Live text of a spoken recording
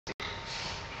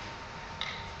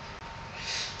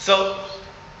So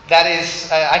that is,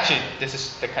 actually, this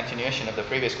is the continuation of the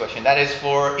previous question. That is,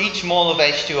 for each mole of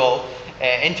H2O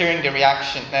entering the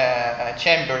reaction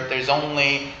chamber, there's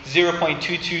only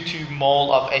 0.222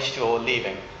 mole of H2O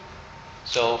leaving.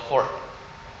 So for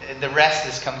the rest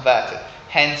is converted.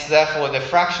 Hence, therefore, the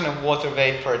fraction of water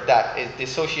vapor that is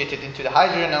dissociated into the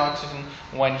hydrogen and oxygen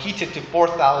when heated to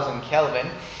 4,000 Kelvin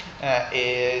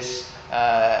is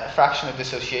fraction of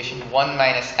dissociation 1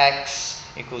 minus x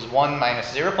equals 1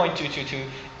 minus 0.222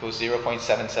 equals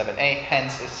 0.778.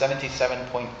 Hence, is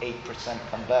 77.8%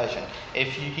 conversion.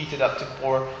 If you heat it up to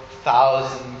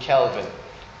 4,000 Kelvin,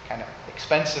 kind of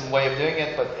expensive way of doing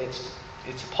it, but it's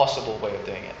a possible way of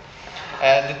doing it.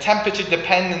 The temperature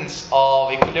dependence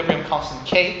of equilibrium constant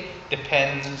K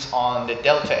depends on the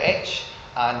delta H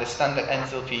and the standard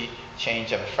enthalpy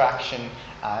change of a fraction.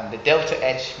 And the delta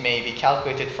H may be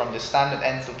calculated from the standard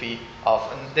enthalpy of,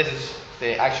 and this is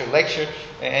the actual lecture,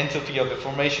 the enthalpy of the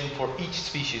formation for each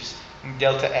species,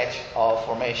 delta H of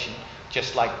formation,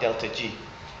 just like delta G.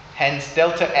 Hence,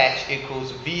 delta H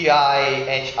equals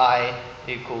VI HI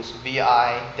equals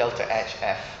VI delta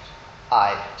HF.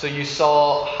 So you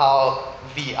saw how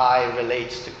VI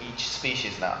relates to each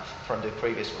species now from the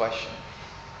previous question.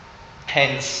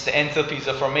 Hence, the enthalpies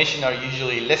of formation are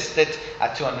usually listed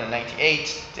at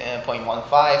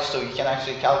 298.15, so you can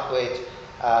actually calculate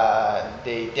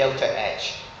the delta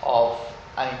H of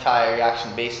an entire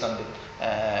reaction based on the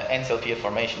enthalpy of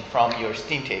formation from your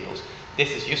steam tables.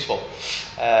 This is useful.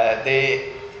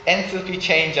 The enthalpy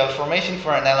change of formation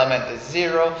for an element is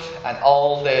 0, and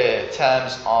all the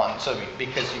terms on, so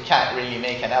because you can't really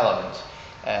make an element,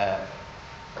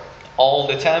 all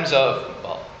the terms of,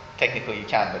 well, technically you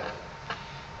can, but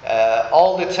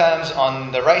all the terms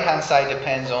on the right hand side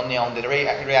depends only on the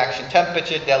reaction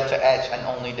temperature, delta H, and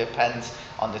only depends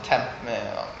on the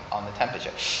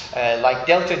temperature. Like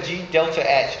delta G, delta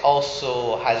H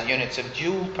also has units of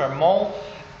joule per mole.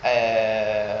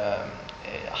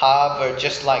 However,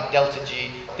 just like delta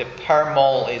G, the per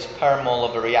mole is per mole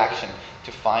of a reaction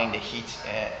to find the heat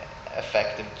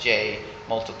effect of J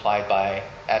multiplied by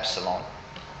epsilon.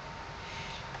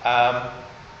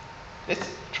 Let's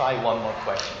try one more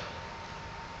question.